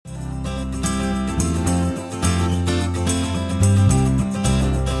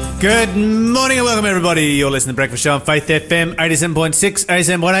Good morning and welcome everybody. You're listening to Breakfast Show on Faith FM 87.6,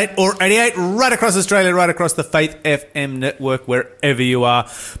 87.8 or 88 right across Australia, right across the Faith FM network, wherever you are.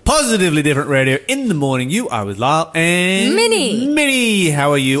 Positively Different Radio in the morning. You are with Lyle and Minnie. How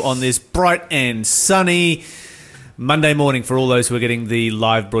are you on this bright and sunny Monday morning for all those who are getting the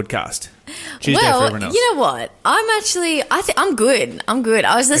live broadcast? Tuesday for everyone else. You know what? I'm good.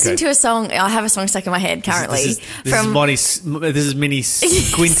 I was listening to a song. I have a song stuck in my head currently. This is Minnie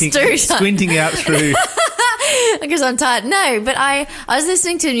squinting out through. Because I'm tired. No, but I was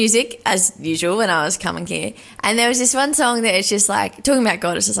listening to music as usual when I was coming here, and there was this one song that it's just like talking about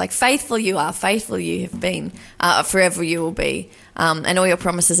God. It's just like, faithful you are, faithful you have been, forever you will be, and all your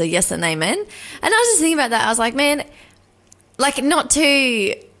promises are yes and amen. And I was just thinking about that. I was like, man, like not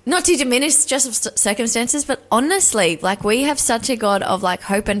to diminish stress of circumstances, but honestly, like we have such a God of like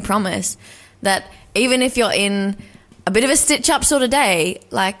hope and promise that even if you're in a bit of a stitch up sort of day,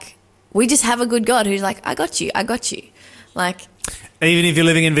 like we just have a good God who's like, I got you. Like, even if you're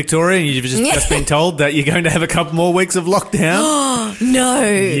living in Victoria and you've just been told that you're going to have a couple more weeks of lockdown. No.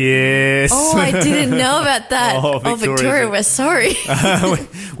 Yes. Oh, I didn't know about that. Victoria, we're sorry.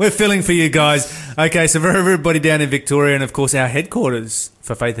 We're feeling for you guys. Okay, so for everybody down in Victoria, and of course our headquarters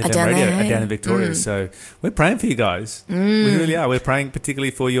for Faith FM Radio are down in Victoria. So we're praying for you guys. We really are. We're praying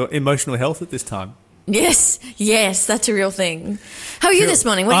particularly for your emotional health at this time. Yes, that's a real thing. How are you this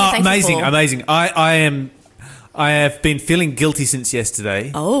morning? What are you thankful for? Amazing. I have been feeling guilty since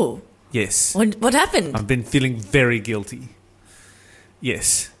yesterday. Oh. Yes. What happened? I've been feeling very guilty.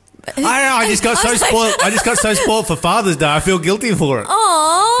 Yes. I just got so spoiled. I just got so spoiled for Father's Day. I feel guilty for it.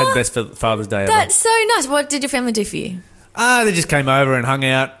 Oh. Had the best Father's Day ever. That's so nice. What did your family do for you? They just came over and hung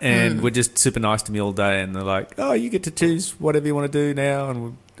out and were just super nice to me all day. And they're like, "Oh, you get to choose whatever you want to do now."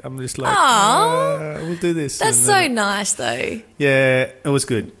 And I'm just like, "We'll do this." That's so nice, though. Yeah, it was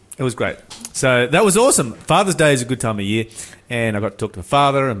good. It was great. So that was awesome. Father's Day is a good time of year. And I got to talk to my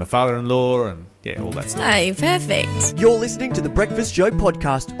father and my father-in-law and, all that stuff. Hey, perfect. You're listening to the Breakfast Show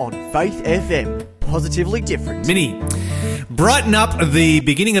podcast on Faith FM. Positively different. Minnie, brighten up the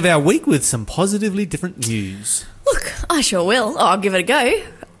beginning of our week with some positively different news. Look, I sure will. I'll give it a go.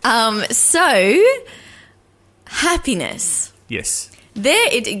 So, happiness. Yes.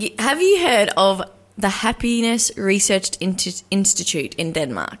 Have you heard of the Happiness Research Institute in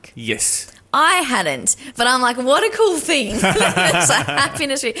Denmark? Yes. I hadn't, but I'm like, what a cool thing. It's a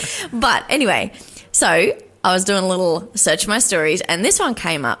happiness. But anyway, so I was doing a little search for my stories and this one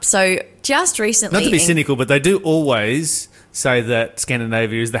came up. So just recently... Not to be cynical, but they do always say that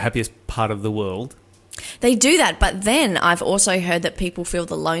Scandinavia is the happiest part of the world. They do that, but then I've also heard that people feel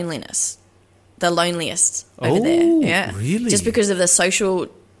the loneliest over there. Yeah. Really? Just because of the social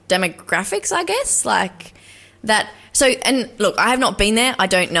demographics, I guess, like that. So, and look, I have not been there. I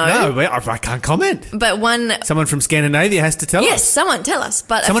don't know. No, I can't comment. But someone from Scandinavia has to tell us. Yes, someone tell us.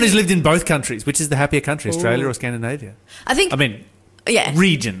 But someone who's lived in both countries. Which is the happier country, Australia or Scandinavia?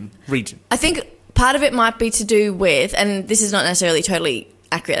 Region. I think part of it might be to do with, and this is not necessarily totally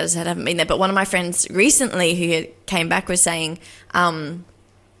accurate, as I said, I haven't been there, but one of my friends recently who came back was saying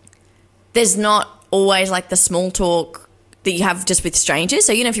there's not always like the small talk that you have just with strangers.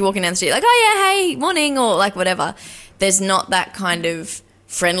 So, if you're walking down the street, like, oh, yeah, hey, morning, or like whatever, there's not that kind of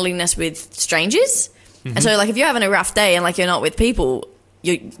friendliness with strangers. Mm-hmm. And so, like, if you're having a rough day and, like, you're not with people,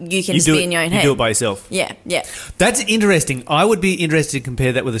 you can just be in your own head. You do it by yourself. Yeah. That's interesting. I would be interested to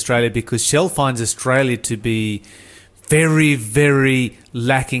compare that with Australia because Shell finds Australia to be very, very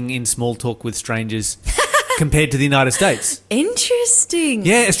lacking in small talk with strangers compared to the United States. Interesting.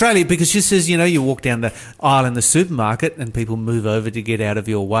 Yeah, Australia, because she says, you walk down the aisle in the supermarket and people move over to get out of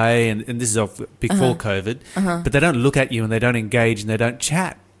your way, and this is before COVID, but they don't look at you and they don't engage and they don't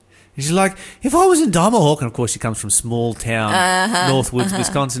chat. And she's like, if I was in Damahawk, and of course she comes from small town, Northwoods,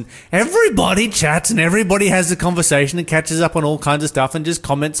 Wisconsin, everybody chats and everybody has a conversation and catches up on all kinds of stuff and just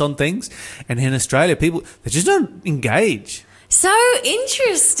comments on things. And in Australia, people, they just don't engage. So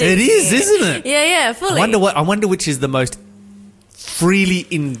interesting. It is, isn't it? Yeah, fully. I wonder which is the most freely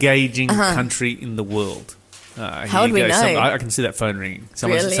engaging country in the world. How would we know? I can see that phone ringing.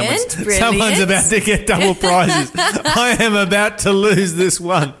 Someone's about to get double prizes. I am about to lose this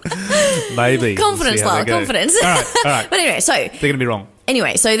one. Maybe. Confidence, Lyle, confidence. All right. But anyway, so... They're going to be wrong.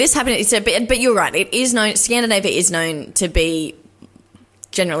 Anyway, so this happened... But you're right. It is known... Scandinavia is known to be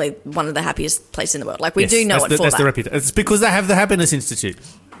generally one of the happiest places in the world. Like, we do know it for that. That's the reputation. It's because they have the Happiness Institute.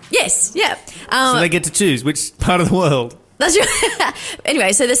 Yes, yeah. So they get to choose which part of the world. That's right.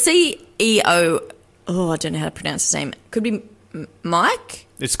 Anyway, so the CEO... Oh, I don't know how to pronounce his name. Could be Mike?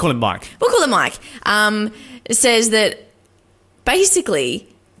 Let's call him Mike. We'll call him Mike. Says that basically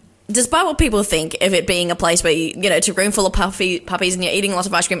despite what people think of it being a place where it's a room full of puppies and you're eating lots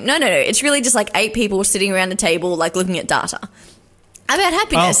of ice cream. No. It's really just like 8 people sitting around a table, like looking at data about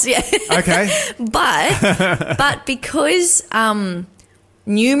happiness. Yeah. Okay. but because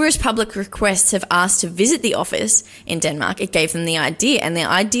numerous public requests have asked to visit the office in Denmark, it gave them the idea. And the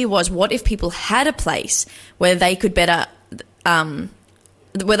idea was, what if people had a place where they could better,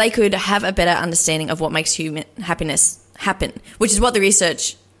 where they could have a better understanding of what makes human happiness happen, which is what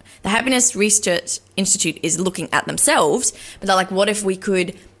the Happiness Research Institute is looking at themselves. But they're like, what if we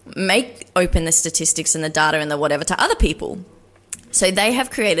could make open the statistics and the data and the whatever to other people? So they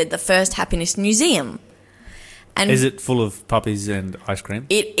have created the first happiness museum. And is it full of puppies and ice cream?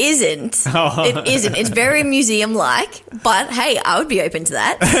 It isn't. Oh. It isn't. It's very museum-like, but hey, I would be open to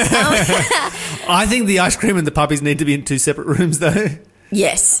that. I think the ice cream and the puppies need to be in 2 separate rooms, though.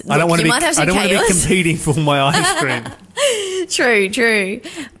 Yes. I don't want to be competing for my ice cream. True.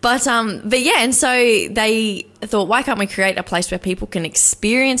 But yeah, and so they thought, why can't we create a place where people can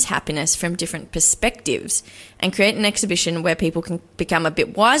experience happiness from different perspectives and create an exhibition where people can become a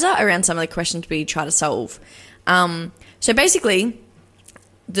bit wiser around some of the questions we try to solve. So basically,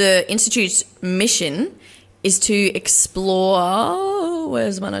 the Institute's mission is to explore...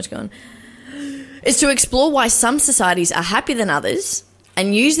 Where's my notes gone? Is to explore why some societies are happier than others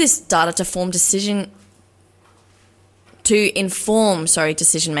and use this data to inform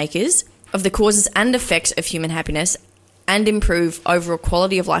decision makers of the causes and effects of human happiness and improve overall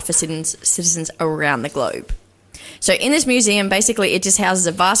quality of life for citizens around the globe. So in this museum, basically, it just houses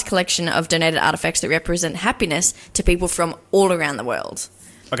a vast collection of donated artifacts that represent happiness to people from all around the world.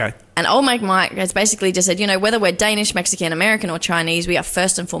 Okay. And Old Mate Mike has basically just said, whether we're Danish, Mexican, American or Chinese, we are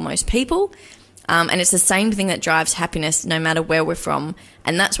first and foremost people. And it's the same thing that drives happiness no matter where we're from.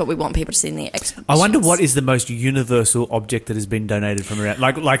 And that's what we want people to see in the exhibition. I wonder what is the most universal object that has been donated from around.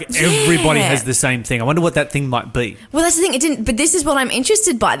 Like everybody has the same thing. I wonder what that thing might be. Well, that's the thing. It didn't. But this is what I'm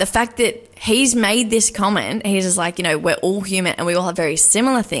interested by. The fact that he's made this comment. He's just like, we're all human and we all have very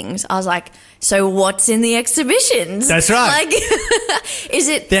similar things. I was like, so what's in the exhibitions? That's right. Like, is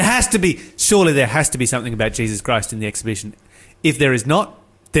it... Surely there has to be something about Jesus Christ in the exhibition. If there is not,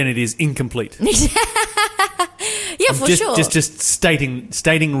 then it is incomplete. Yeah, for sure. Just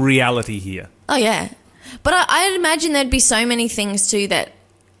stating reality here. Oh, yeah. But I'd imagine there'd be so many things too that,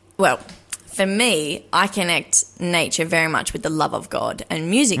 well, for me, I connect nature very much with the love of God and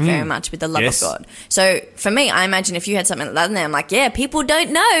music very much with the love of God. So for me, I imagine if you had something like that in there, I'm like, yeah, people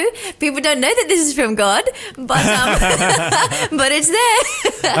don't know that this is from God, but but it's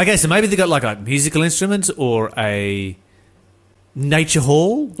there. Okay, so maybe they got like a musical instruments or a nature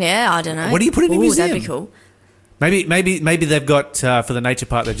hall. Yeah, I don't know. What do you put in a museum? That'd be cool. Maybe they've got for the nature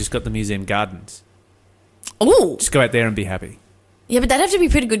part, they've just got the museum gardens. Ooh, just go out there and be happy. Yeah, but that'd have to be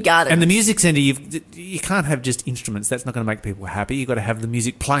pretty good gardens. And the music centre, you can't have just instruments. That's not going to make people happy. You've got to have the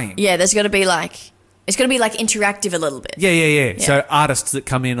music playing. Yeah, there's got to be it's got to be interactive a little bit. Yeah. So artists that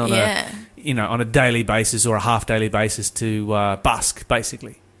come in on a daily basis or a half daily basis to busk,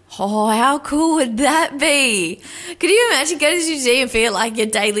 basically. Oh, how cool would that be? Could you imagine going to the museum and feel like your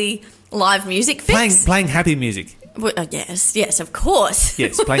daily live music fix? Playing happy music. Well, yes, of course.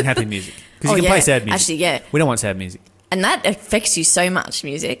 Yes, playing happy music. Because you can play sad music. Actually, yeah. We don't want sad music. And that affects you so much,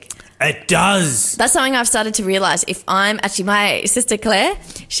 music. It does. That's something I've started to realise. My sister Claire,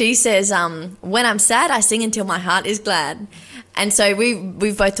 she says, when I'm sad, I sing until my heart is glad. And so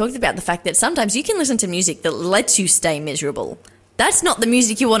we've both talked about the fact that sometimes you can listen to music that lets you stay miserable. That's not the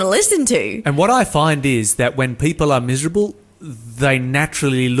music you want to listen to. And what I find is that when people are miserable, they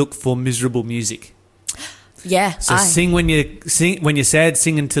naturally look for miserable music. Yeah. So sing when you're sad,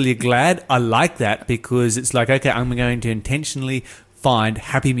 sing until you're glad. I like that because it's like, okay, I'm going to intentionally find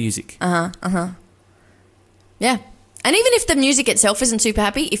happy music. Yeah. And even if the music itself isn't super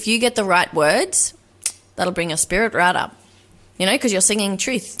happy, if you get the right words, that'll bring your spirit right up. Because you're singing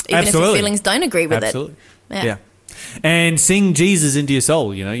truth, even if your feelings don't agree with it. Yeah. And sing Jesus into your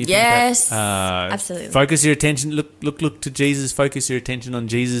soul, Yes, absolutely. Focus your attention, look to Jesus, focus your attention on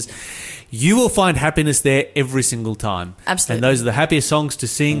Jesus. You will find happiness there every single time. Absolutely. And those are the happiest songs to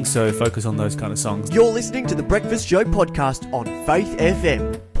sing, so focus on those kind of songs. You're listening to The Breakfast Show podcast on Faith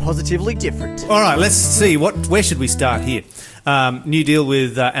FM. Positively different. All right, let's see. Where should we start here? New deal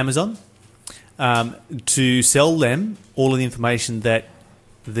with Amazon to sell them all of the information that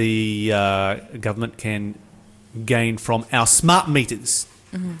the government can gain from our smart meters.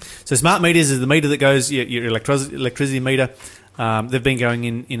 Mm-hmm. So smart meters is the meter that goes, your electricity meter. They've been going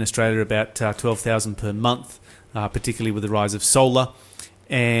in Australia about 12,000 per month, particularly with the rise of solar.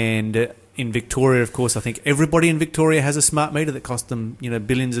 And in Victoria, of course, I think everybody in Victoria has a smart meter that costs them,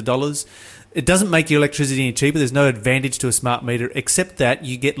 billions of dollars. It doesn't make your electricity any cheaper. There's no advantage to a smart meter except that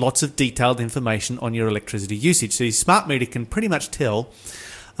you get lots of detailed information on your electricity usage. So your smart meter can pretty much tell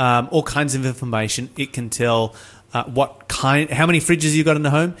all kinds of information. It can tell how many fridges you got in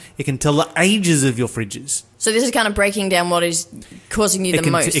the home. It can tell the ages of your fridges. So this is kind of breaking down what is causing you the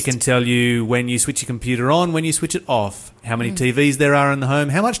most. It can tell you when you switch your computer on, when you switch it off, how many TVs there are in the home,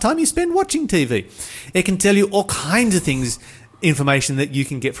 how much time you spend watching TV. It can tell you all kinds of things, information that you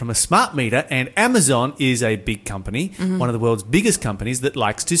can get from a smart meter. And Amazon is a big company, one of the world's biggest companies that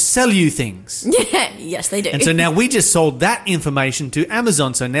likes to sell you things. Yeah, yes, they do. And so now we just sold that information to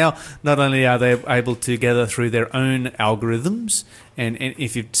Amazon. So now not only are they able to gather through their own algorithms, and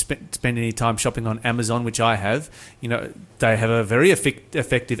if you've spent any time shopping on Amazon, which I have, they have a very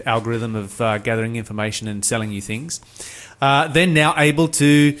effective algorithm of gathering information and selling you things. They're now able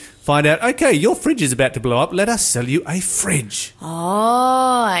to find out, okay, your fridge is about to blow up. Let us sell you a fridge. Oh,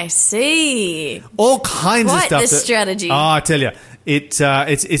 I see. All kinds of stuff. Quite the strategy. Oh, I tell you,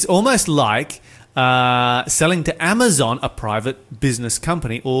 it's almost like selling to Amazon, a private business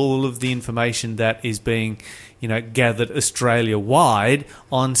company, all of the information that is being, gathered Australia-wide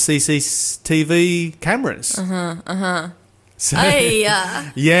on CCTV cameras. So,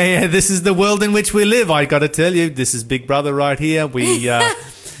 yeah, this is the world in which we live. I got to tell you, this is Big Brother right here. We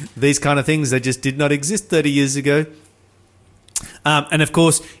these kind of things, they just did not exist 30 years ago. And of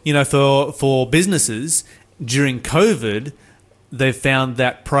course, for businesses during COVID, they've found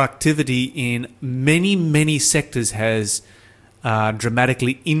that productivity in many, many sectors has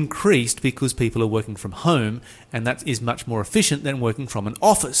dramatically increased because people are working from home, and that is much more efficient than working from an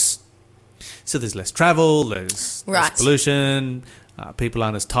office. So there's less travel, there's less pollution, people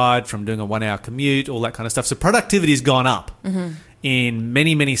aren't as tired from doing a 1-hour commute, all that kind of stuff. So productivity has gone up in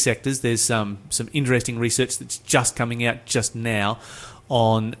many, many sectors. There's some interesting research that's just coming out just now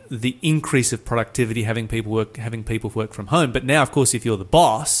on the increase of productivity, having people work from home. But now, of course, if you're the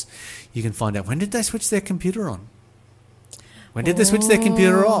boss, you can find out, when did they switch their computer on? When did they switch their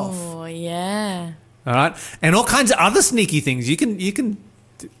computer off? Oh, yeah. All right, and all kinds of other sneaky things. You can.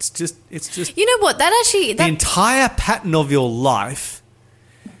 It's just. You know what? The entire pattern of your life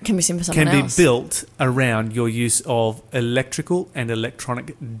can be seen for someone else. Be built around your use of electrical and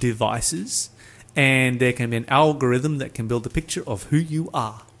electronic devices, and there can be an algorithm that can build a picture of who you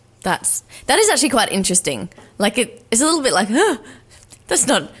are. That is actually quite interesting. Like it's a little bit like, that's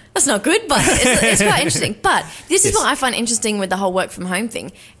not good, but it's quite interesting. But this is what I find interesting with the whole work from home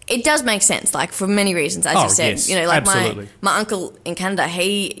thing. It does make sense, like for many reasons, as you said. Yes, absolutely. my uncle in Canada,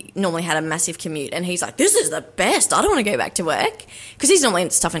 he normally had a massive commute, and he's like, "This is the best. I don't want to go back to work," because he's normally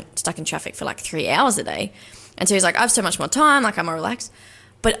stuck in traffic for like 3 hours a day, and so he's like, "I have so much more time. Like I'm more relaxed."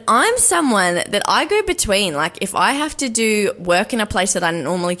 But I'm someone that I go between. Like if I have to do work in a place that I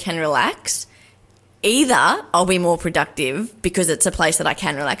normally can relax, either I'll be more productive because it's a place that I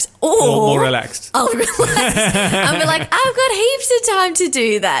can relax, or more relaxed. I'll relax. I'll be like, I've got heaps of time to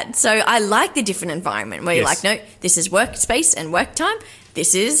do that. So I like the different environment where you're like, no, this is workspace and work time.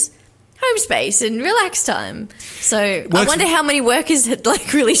 This is home space and relax time. So I wonder how many workers had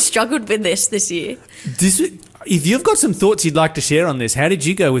like really struggled with this year. If you've got some thoughts you'd like to share on this, how did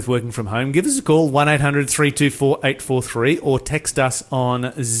you go with working from home? Give us a call, 1-800-324-843, or text us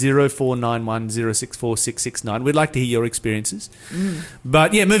on 0491 064 669. We'd like to hear your experiences.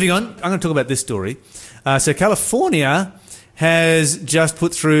 But yeah, moving on, I'm going to talk about this story. So California has just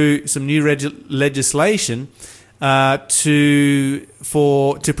put through some new legislation to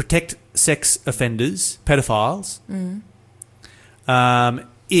protect sex offenders, pedophiles,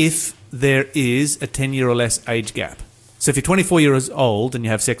 if there is a 10-year or less age gap. So if you're 24 years old and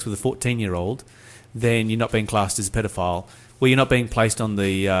you have sex with a 14-year-old, then you're not being classed as a pedophile. Well, you're not being placed on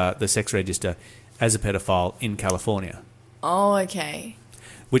the sex register as a pedophile in California. Oh, okay.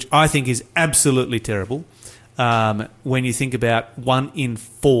 Which I think is absolutely terrible. When you think about 1 in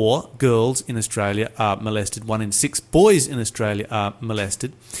 4 girls in Australia are molested, 1 in 6 boys in Australia are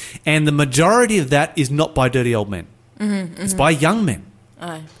molested, and the majority of that is not by dirty old men. It's by young men.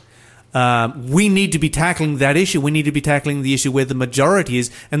 Oh. We need to be tackling that issue. We need to be tackling the issue where the majority is,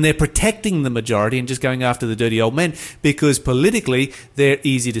 and they're protecting the majority and just going after the dirty old men because politically they're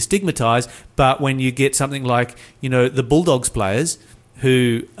easy to stigmatise. But when you get something like, the Bulldogs players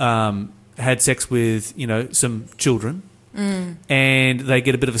who had sex with, some children, and they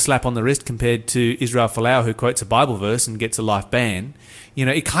get a bit of a slap on the wrist compared to Israel Folau, who quotes a Bible verse and gets a life ban,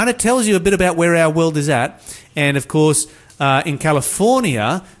 it kind of tells you a bit about where our world is at. And of course, in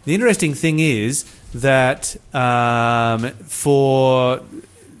California, the interesting thing is that for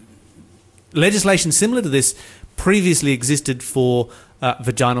legislation similar to this previously existed for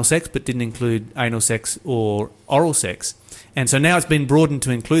vaginal sex, but didn't include anal sex or oral sex. And so now it's been broadened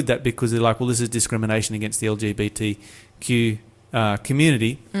to include that because they're like, well, this is discrimination against the LGBTQ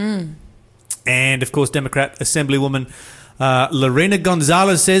community. And, of course, Democrat Assemblywoman Lorena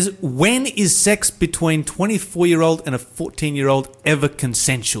Gonzalez says, when is sex between 24-year-old and a 14-year-old ever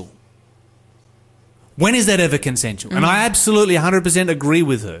consensual? When is that ever consensual? And I absolutely 100% agree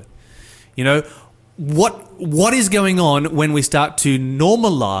with her. You know, what is going on when we start to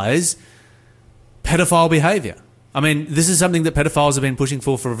normalise pedophile behaviour? I mean, this is something that pedophiles have been pushing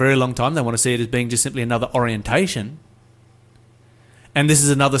for a very long time. They want to see it as being just simply another orientation. And this is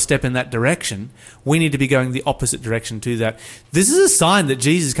another step in that direction. We need to be going the opposite direction to that. This is a sign that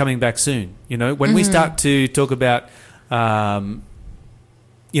Jesus is coming back soon. You know, when we start to talk about,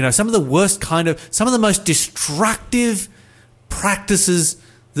 you know, some of the most destructive practices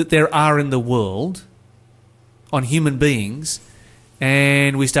that there are in the world on human beings,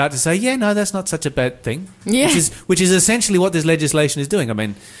 and we start to say, yeah, no, that's not such a bad thing. Yeah. Which is essentially what this legislation is doing. I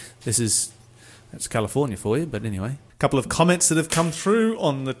mean, that's California for you, but anyway. A couple of comments that have come through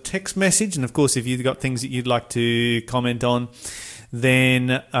on the text message, and of course, if you've got things that you'd like to comment on,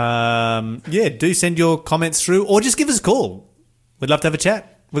 then do send your comments through, or just give us a call. We'd love to have a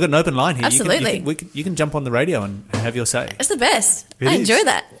chat. We've got an open line here. Absolutely. You can jump on the radio and have your say. It's the best. I enjoy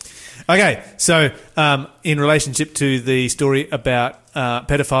that. Okay, so in relationship to the story about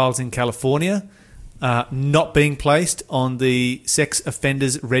pedophiles in California not being placed on the sex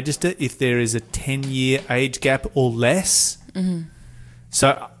offenders register if there is a 10-year age gap or less. Mm-hmm.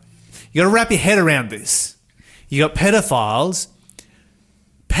 So you got to wrap your head around this. You got pedophiles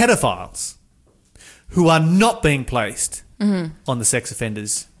who are not being placed on the sex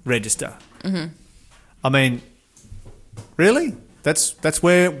offenders register. Mm-hmm. I mean, really? That's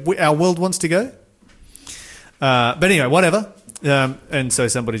where our world wants to go? But anyway, whatever. And so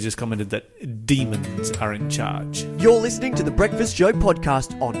somebody just commented that demons are in charge. You're listening to the Breakfast Show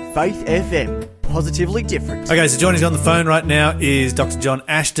podcast on Faith FM. Positively different. Okay, so joining us on the phone right now is Dr. John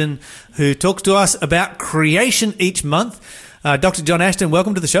Ashton, who talks to us about creation each month. Dr. John Ashton,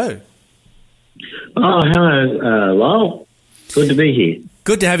 welcome to the show. Oh, hello, Lyle. Good to be here.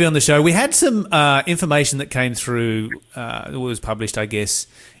 Good to have you on the show. We had some information that came through, it was published, I guess,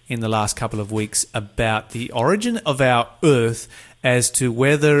 in the last couple of weeks about the origin of our Earth as to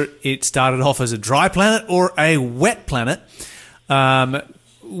whether it started off as a dry planet or a wet planet,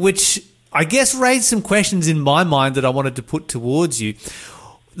 which I guess raised some questions in my mind that I wanted to put towards you.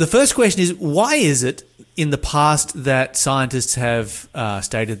 The first question is, why is it in the past that scientists have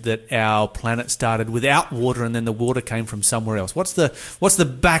stated that our planet started without water and then the water came from somewhere else? What's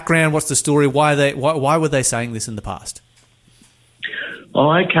the background? What's the story? Why were they saying this in the past? Oh,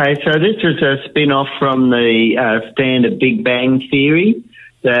 okay. So this is a spin-off from the standard Big Bang theory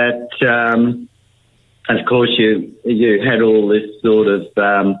that, of course, you had all this sort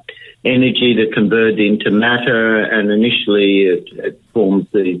of energy that converted into matter, and initially it forms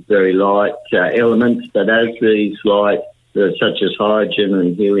these very light elements, but as these light, such as hydrogen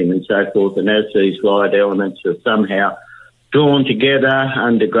and helium and so forth, and as these light elements are somehow drawn together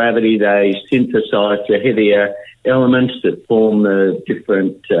under gravity, they synthesize the heavier elements that form the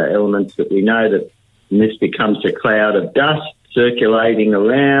different elements that we know, and this becomes a cloud of dust circulating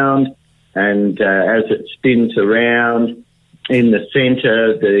around, and as it spins around, in the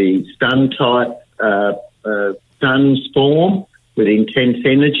centre, the sun-type suns form with intense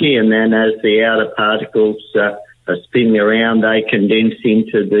energy, and then as the outer particles are spinning around, they condense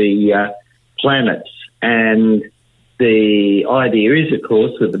into the planets. And the idea is, of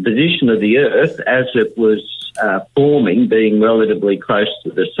course, that the position of the Earth, as it was forming, being relatively close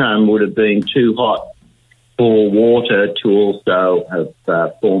to the sun, would have been too hot for water to also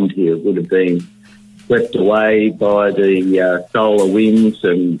have formed here. It would have been swept away by the solar winds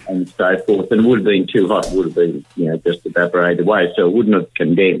and so forth, and it would have been too hot. It would have been, just evaporated away, so it wouldn't have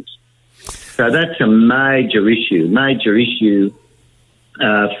condensed. So that's a major issue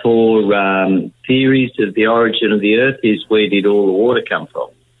for theories of the origin of the Earth is, where did all the water come from?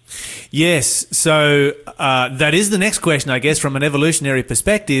 Yes, so that is the next question, I guess, from an evolutionary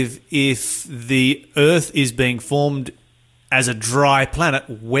perspective. If the Earth is being formed as a dry planet,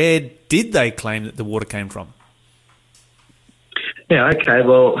 where did they claim that the water came from? Yeah, okay,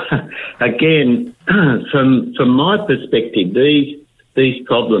 well, again, from my perspective, these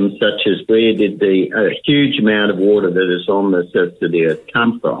problems, such as where did the huge amount of water that is on the surface of the Earth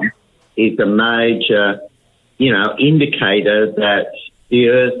come from, is a major, indicator that the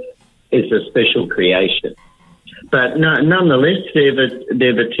Earth is a special creation. But no, nonetheless,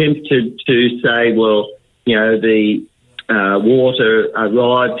 they've attempted to say, well, you know, the water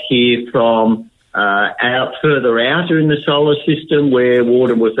arrived here from further out in the solar system, where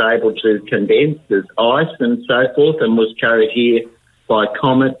water was able to condense as ice and so forth, and was carried here by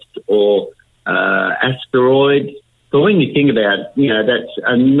comets or asteroids. But when you think about it, you know, that's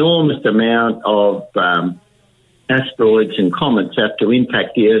an enormous amount of asteroids and comets have to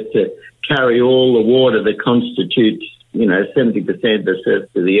impact the Earth to carry all the water that constitutes, you know, 70% of the surface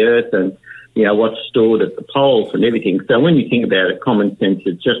of the Earth, and, you know, what's stored at the poles and everything. So when you think about it, common sense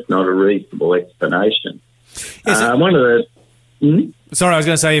is just not a reasonable explanation. One of the... Sorry, I was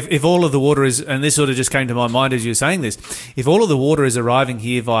going to say, if all of the water is, and this sort of just came to my mind as you were saying this, if all of the water is arriving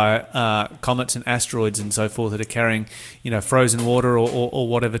here via comets and asteroids and so forth that are carrying, you know, frozen water or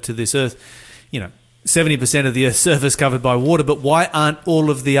whatever to this Earth, you know, 70% of the Earth's surface covered by water, but why aren't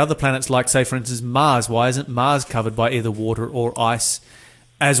all of the other planets, like, say, for instance, Mars, why isn't Mars covered by either water or ice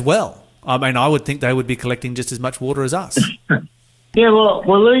as well? I mean, I would think they would be collecting just as much water as us. Yeah,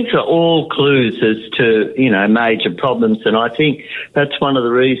 well, these are all clues as to, you know, major problems, and I think that's one of the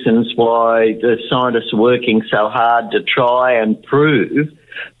reasons why the scientists are working so hard to try and prove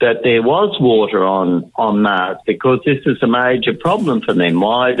that there was water on Mars, because this is a major problem for them.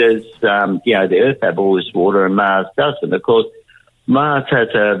 Why does, you know, the Earth have all this water and Mars doesn't? Of course, Mars has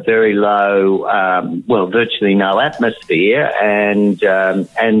a very low, virtually no atmosphere, and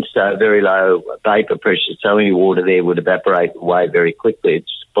so very low vapor pressure. So any water there would evaporate away very quickly.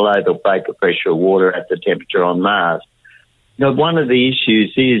 It's below the vapor pressure of water at the temperature on Mars. Now, one of the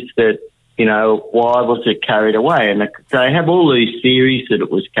issues is that, you know, why was it carried away? And they have all these theories that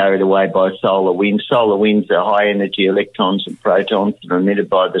it was carried away by solar winds. Solar winds are high-energy electrons and protons that are emitted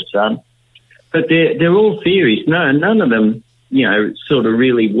by the sun. But they're all theories. No, none of them, you know, sort of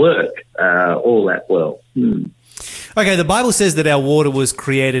really work all that well. Okay, the Bible says that our water was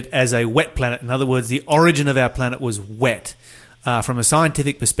created as a wet planet. In other words, the origin of our planet was wet. From a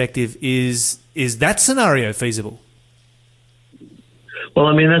scientific perspective, is that scenario feasible? Well,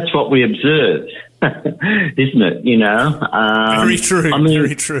 I mean, that's what we observe, isn't it? You know, very true. I mean,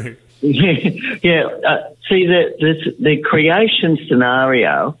 very true. Yeah. See, the creation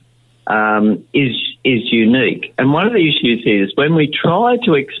scenario is unique, and one of the issues is when we try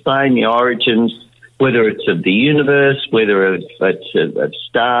to explain the origins, whether it's of the universe, whether it's of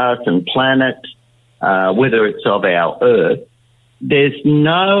stars and planets, whether it's of our Earth, there's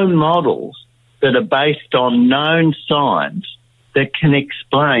no models that are based on known science that can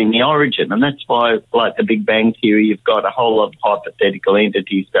explain the origin. And that's why, like the Big Bang Theory, you've got a whole lot of hypothetical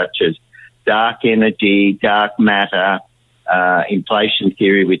entities such as dark energy, dark matter, inflation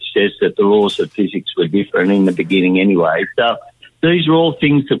theory, which says that the laws of physics were different in the beginning anyway. So these are all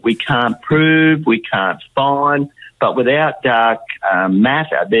things that we can't prove, we can't find, but without dark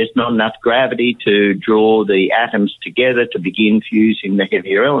matter, there's not enough gravity to draw the atoms together to begin fusing the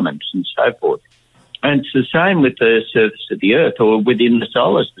heavier elements and so forth. And it's the same with the surface of the Earth or within the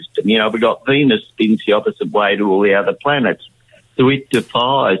solar system. You know, we've got Venus spins the opposite way to all the other planets. So it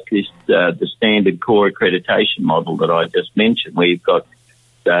defies this the standard core accreditation model that I just mentioned, where you've got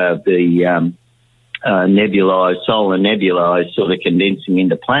the nebulae, solar nebulae sort of condensing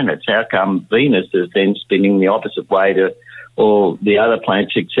into planets. How come Venus is then spinning the opposite way to all the other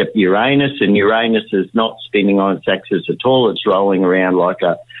planets except Uranus, and Uranus is not spinning on its axis at all. It's rolling around like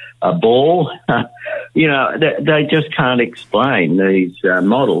a ball? You know, they just can't explain these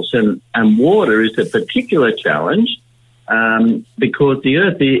models. And water is a particular challenge because the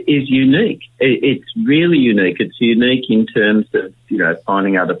Earth is unique. It's really unique. It's unique in terms of, you know,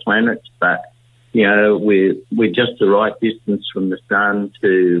 finding other planets, but, you know, we're just the right distance from the sun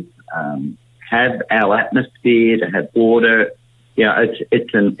to have our atmosphere, to have water. Yeah,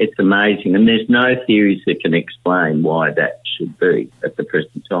 it's amazing, and there's no theories that can explain why that should be at the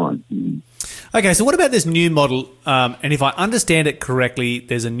present time. Okay, so what about this new model? And if I understand it correctly,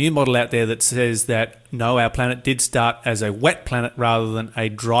 there's a new model out there that says that, no, our planet did start as a wet planet rather than a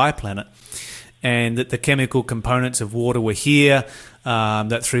dry planet, and that the chemical components of water were here,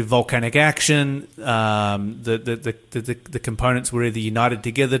 that through volcanic action, the components were either united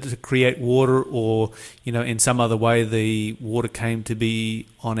together to create water, or, you know, in some other way the water came to be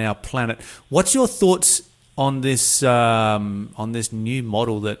on our planet. What's your thoughts on this new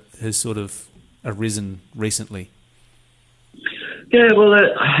model that has sort of arisen recently? Yeah, well,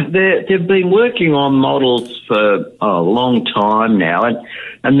 they've been working on models for a long time now,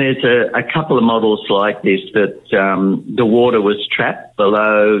 and there's a couple of models like this that the water was trapped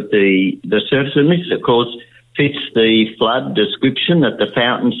below the surface, and this, of course, fits the flood description, that the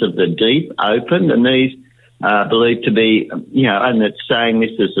fountains of the deep opened, and believed to be, and it's saying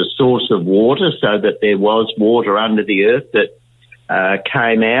this is a source of water, so that there was water under the earth that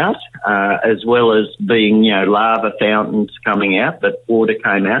came out, as well as being, lava fountains coming out, but water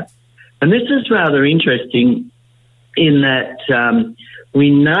came out. And this is rather interesting in that we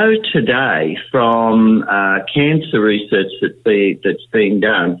know today from cancer research that's being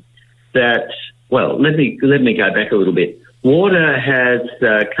done that, well, let me go back a little bit. Water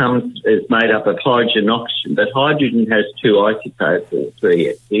is made up of hydrogen and oxygen, but hydrogen has two isotopes, or three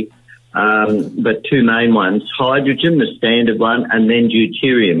actually, but two main ones: hydrogen, the standard one, and then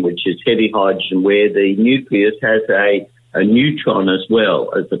deuterium, which is heavy hydrogen, where the nucleus has a neutron as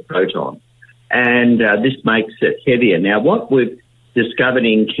well as a proton. And this makes it heavier. Now, what we've discovered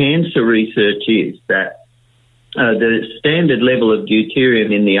in cancer research is that the standard level of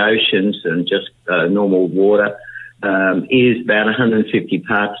deuterium in the oceans and just normal water is about 150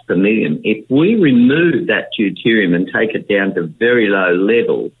 parts per million. If we remove that deuterium and take it down to very low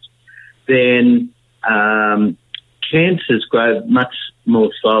levels, then cancers grow much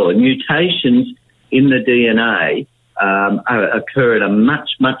more slower. Mutations in the DNA occur at a much,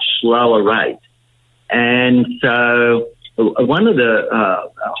 much slower rate. And so one of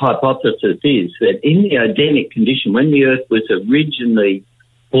the hypotheses is that in the Edenic condition, when the Earth was originally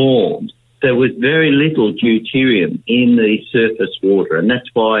formed, there was very little deuterium in the surface water, and that's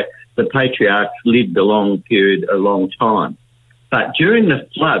why the patriarchs lived a long time. But during the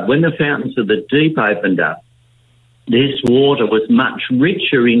flood, when the fountains of the deep opened up, this water was much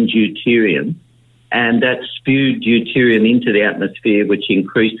richer in deuterium, and that spewed deuterium into the atmosphere, which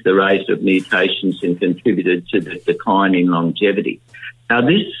increased the rate of mutations and contributed to the decline in longevity. Now,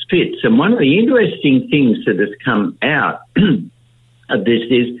 this fits, and one of the interesting things that has come out of this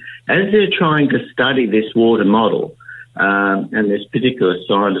is, as they're trying to study this water model, and this particular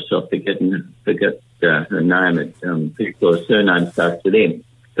scientist, I forget her name, particular surname starts with M,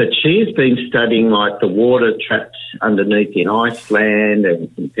 but she's been studying like the water trapped underneath in Iceland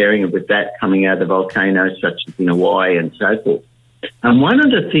and comparing it with that coming out of volcanoes such as in Hawaii and so forth. And one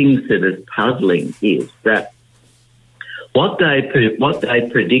of the things that is puzzling is that what they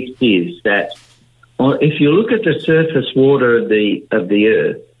predict is that if you look at the surface water of the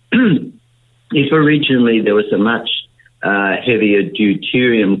Earth, if originally there was a much heavier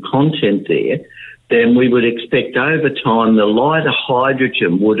deuterium content there, then we would expect over time the lighter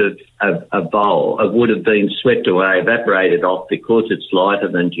hydrogen would have been swept away, evaporated off because it's lighter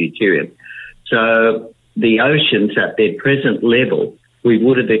than deuterium. So the oceans at their present level, we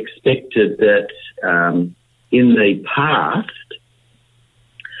would have expected that in the past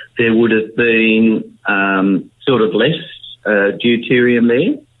there would have been sort of less deuterium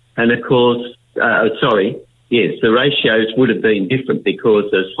there. And of course, the ratios would have been different because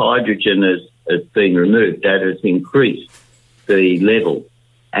as hydrogen has been removed, that has increased the level.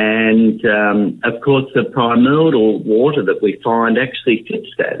 And of course, the primordial water that we find actually fits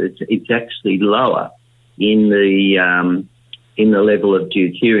that. It's actually lower in the level of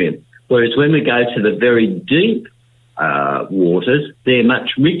deuterium. Whereas when we go to the very deep waters, they're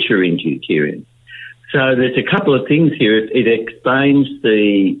much richer in deuterium. So there's a couple of things here. It explains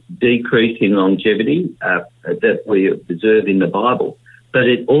the decrease in longevity that we observe in the Bible, but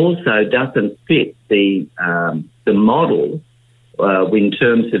it also doesn't fit the model in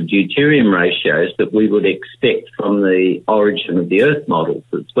terms of deuterium ratios that we would expect from the origin of the Earth models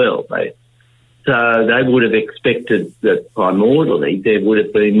as well. So they would have expected that primordially there would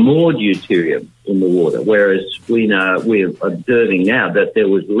have been more deuterium in the water, whereas we're observing now that there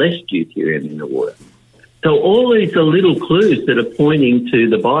was less deuterium in the water. So all these are little clues that are pointing to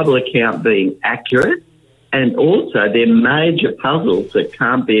the Bible account being accurate, and also they're major puzzles that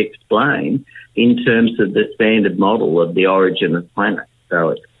can't be explained in terms of the standard model of the origin of planets.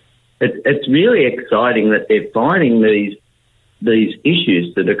 So it's really exciting that they're finding these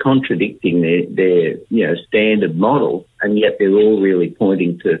issues that are contradicting their standard model, and yet they're all really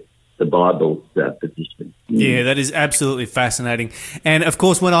pointing to the Bible's position. Yeah, that is absolutely fascinating. And of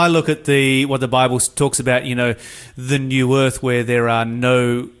course, when I look at what the Bible talks about, the new earth where there are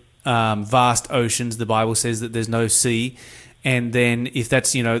no vast oceans, the Bible says that there's no sea. And then if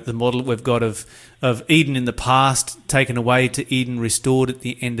that's, the model we've got of Eden in the past, taken away to Eden, restored at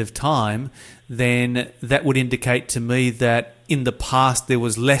the end of time, then that would indicate to me that in the past there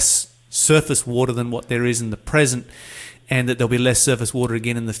was less surface water than what there is in the present, and that there'll be less surface water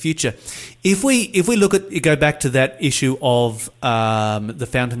again in the future. If we go back to that issue of the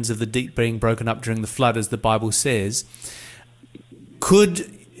fountains of the deep being broken up during the flood, as the Bible says,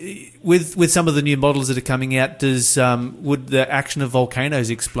 with some of the new models that are coming out, would the action of volcanoes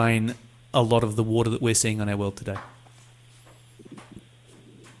explain a lot of the water that we're seeing on our world today?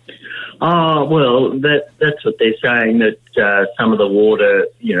 Oh, well, that's what they're saying, that some of the water,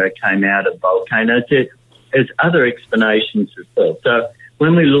 came out of volcanoes. There's other explanations as well. So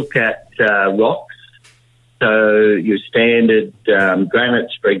when we look at rocks, so your standard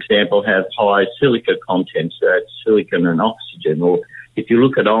granites, for example, have high silica content, so that's silicon and oxygen. Or if you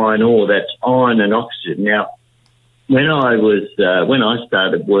look at iron ore, that's iron and oxygen. Now, when I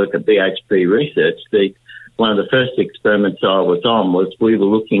started work at BHP Research, one of the first experiments I was on was we were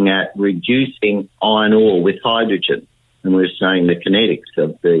looking at reducing iron ore with hydrogen, and we were studying the kinetics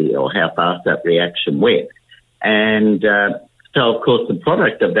of or how fast that reaction went. And so, of course, the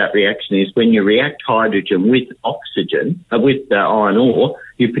product of that reaction is when you react hydrogen with oxygen, with iron ore,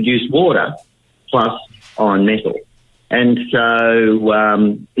 you produce water plus iron metal. And so,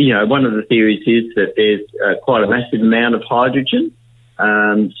 one of the theories is that there's quite a massive amount of hydrogen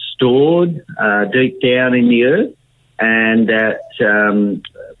stored deep down in the earth, and that,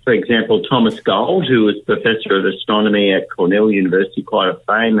 for example, Thomas Gold, who was Professor of Astronomy at Cornell University, quite a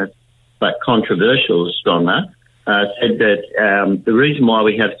famous but controversial astronomer, said that the reason why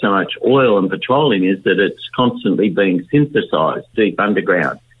we have so much oil and petroleum is that it's constantly being synthesized deep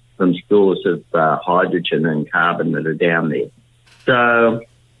underground from stores of hydrogen and carbon that are down there. So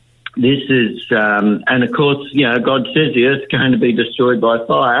this is, and of course, God says the Earth's going to be destroyed by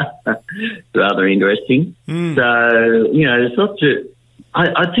fire. Rather interesting. So, there's lots of,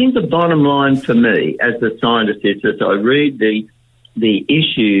 I think the bottom line for me as a scientist is that I read the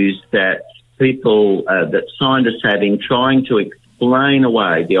issues that people, that scientists have in trying to explain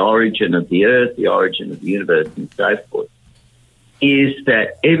away the origin of the Earth, the origin of the universe and so forth, is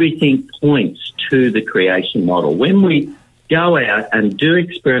that everything points to the creation model. When we go out and do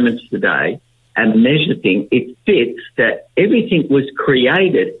experiments today and measure things, it fits that everything was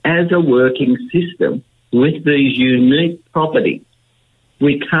created as a working system with these unique properties.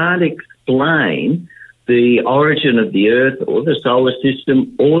 We can't explain the origin of the Earth or the solar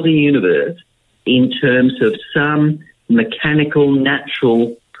system or the universe in terms of some mechanical,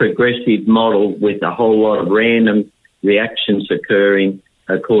 natural, progressive model with a whole lot of random reactions occurring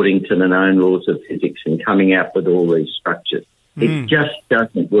according to the known laws of physics and coming out with all these structures. It just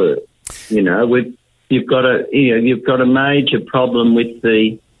doesn't work. You've got a major problem with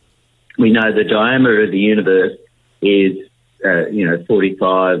we know the diameter of the universe is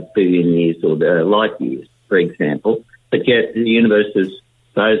 45 billion years or light years, for example, but yet the universe is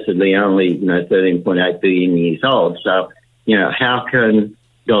supposedly only 13.8 billion years old. So how can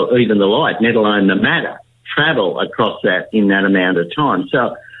even the light, let alone the matter, travel across that in that amount of time?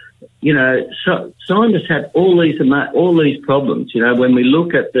 So so scientists have all these problems. When we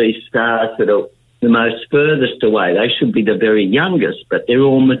look at these stars that are the most furthest away, they should be the very youngest, but they're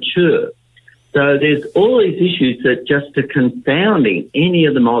all mature. So there's all these issues that just are confounding any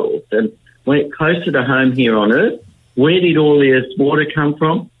of the models. And when it's closer to home here on Earth, where did all this water come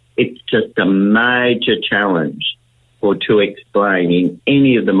from? It's just a major challenge to explain in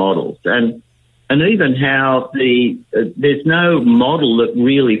any of the models. And even how there's no model that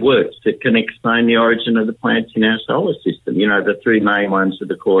really works that can explain the origin of the planets in our solar system. The three main ones are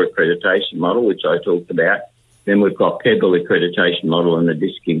the core accreditation model, which I talked about. Then we've got Pebble accreditation model and the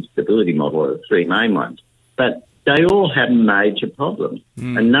disk instability model are the three main ones. But they all have major problems,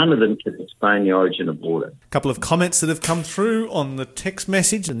 and none of them can explain the origin of water. A couple of comments that have come through on the text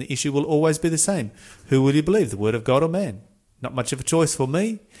message, and the issue will always be the same. Who will you believe, the word of God or man? Not much of a choice for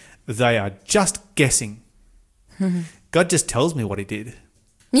me. They are just guessing. God just tells me what he did.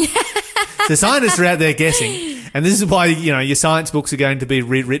 The scientists are out there guessing. And this is why, your science books are going to be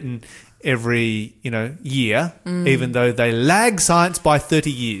rewritten every, year, even though they lag science by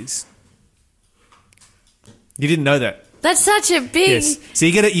 30 years. You didn't know that. That's such a big... Yes. So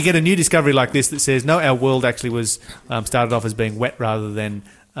you get a new discovery like this that says, no, our world actually was started off as being wet rather than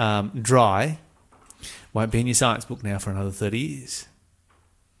dry. Won't be in your science book now for another 30 years.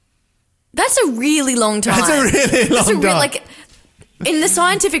 That's a really long time. That's a really long time. In the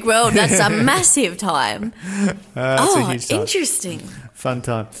scientific world, that's a massive time. That's a huge time. Interesting. Fun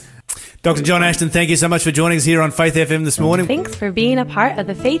time. Dr. John Ashton, thank you so much for joining us here on Faith FM this morning. Thanks for being a part of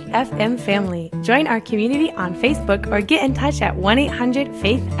the Faith FM family. Join our community on Facebook or get in touch at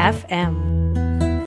 1-800-FAITH-FM.